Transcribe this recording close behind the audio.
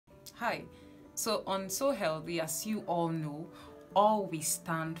Hi. So on So Healthy, as you all know, all we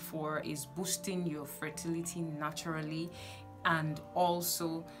stand for is boosting your fertility naturally and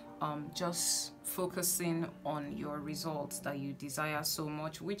also just focusing on your results that you desire so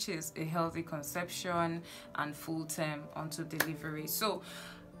much, which is a healthy conception and full term onto delivery. So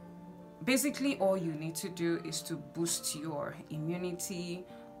basically all you need to do is to boost your immunity,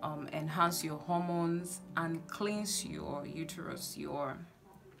 enhance your hormones, and cleanse your uterus. Your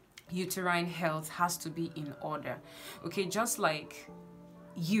uterine health has to be in order. Okay, just like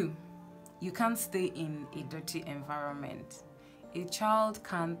you can't stay in a dirty environment. A child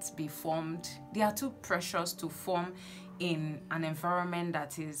can't be formed. They are too precious to form in an environment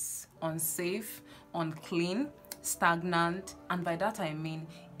that is unsafe, unclean, stagnant, and by that I mean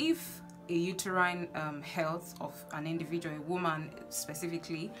if a uterine health of an individual, a woman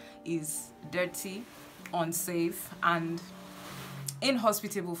specifically, is dirty, unsafe, and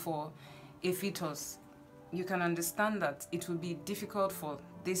inhospitable for a fetus, you can understand that it will be difficult for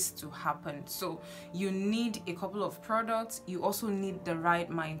this to happen. So you need a couple of products. You also need the right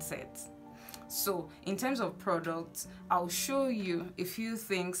mindset. So in terms of products, I'll show you a few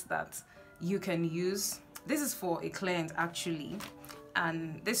things that you can use. This is for a client actually,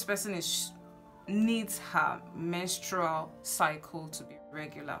 and this person needs her menstrual cycle to be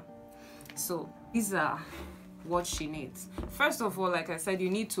regular. So these are what she needs. First of all, like I said, you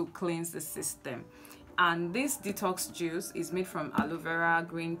need to cleanse the system, and this detox juice is made from aloe vera,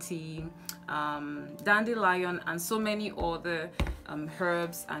 green tea, dandelion, and so many other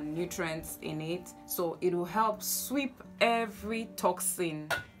herbs and nutrients in it. So it will help sweep every toxin.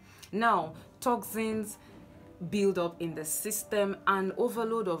 Now toxins build up in the system, and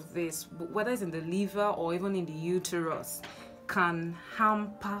overload of this, whether it's in the liver or even in the uterus, can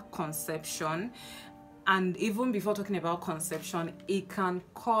hamper conception. And even before talking about conception, it can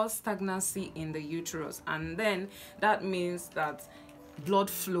cause stagnancy in the uterus, and then that means that blood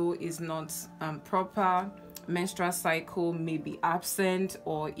flow is not proper, menstrual cycle may be absent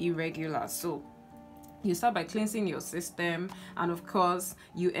or irregular. So you start by cleansing your system, and of course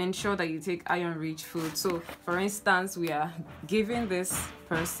you ensure that you take iron-rich food. So for instance, we are giving this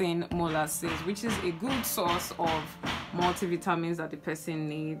person molasses, which is a good source of multivitamins that the person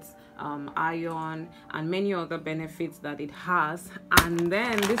needs, iron, and many other benefits that it has. And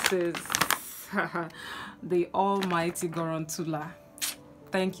then this is the almighty Gorontula.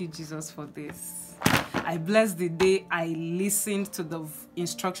 Thank you, Jesus, for this. I bless the day I listened to the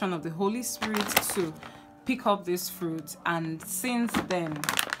instruction of the Holy Spirit to pick up this fruit, and since then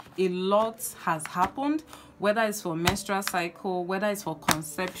a lot has happened, whether it's for menstrual cycle, whether it's for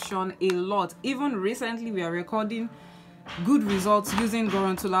conception, a lot. Even recently we are recording good results using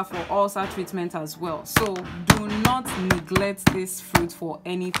Gorontula for ulcer treatment as well. So do not neglect this fruit for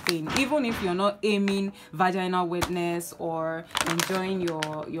anything. Even if you're not aiming vaginal wetness or enjoying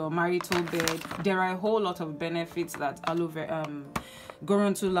your marital bed, there are a whole lot of benefits that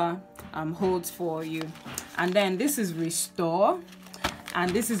Gorontula holds for you. And then this is Restore,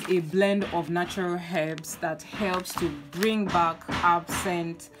 and this is a blend of natural herbs that helps to bring back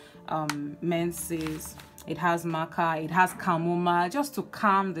absent menses. It has maca, it has chamomile, just to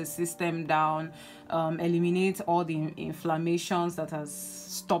calm the system down, eliminate all the inflammations that has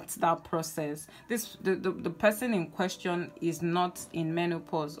stopped that process. The person in question is not in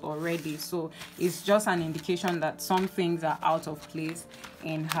menopause already, so it's just an indication that some things are out of place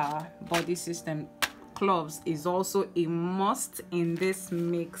in her body system. Cloves is also a must in this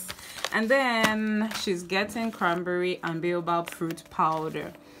mix. And then she's getting cranberry and baobab fruit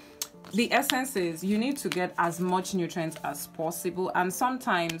powder. The essence is you need to get as much nutrients as possible, and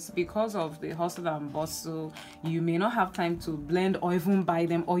sometimes because of the hustle and bustle, you may not have time to blend or even buy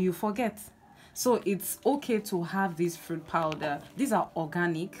them, or you forget. So it's okay to have this fruit powder. These are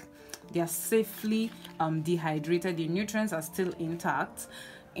organic, they are safely dehydrated, the nutrients are still intact.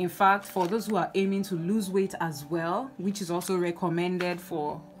 In fact, for those who are aiming to lose weight as well, which is also recommended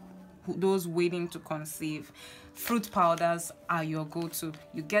for those waiting to conceive, fruit powders are your go-to.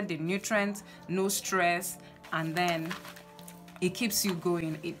 You get the nutrients, no stress, and then it keeps you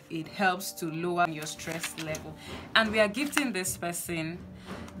going. It helps to lower your stress level. And we are gifting this person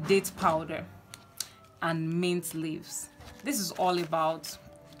date powder and mint leaves. This is all about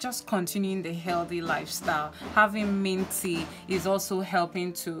just continuing the healthy lifestyle. Having mint tea is also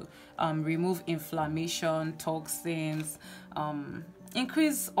helping to remove inflammation, toxins,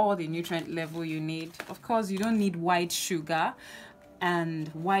 increase all the nutrient level you need. Of course, you don't need white sugar and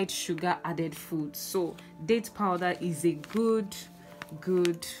white sugar added food, so date powder is a good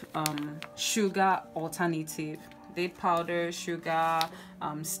sugar alternative. date powder, sugar,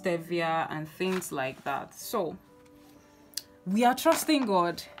 stevia, and things like that. So we are trusting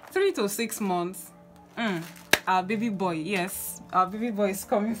God. 3 to 6 months. Our baby boy, yes, our baby boy is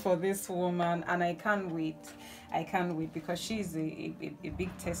coming for this woman, and I can't wait. I can't wait because she's a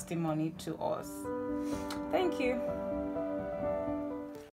big testimony to us. Thank you.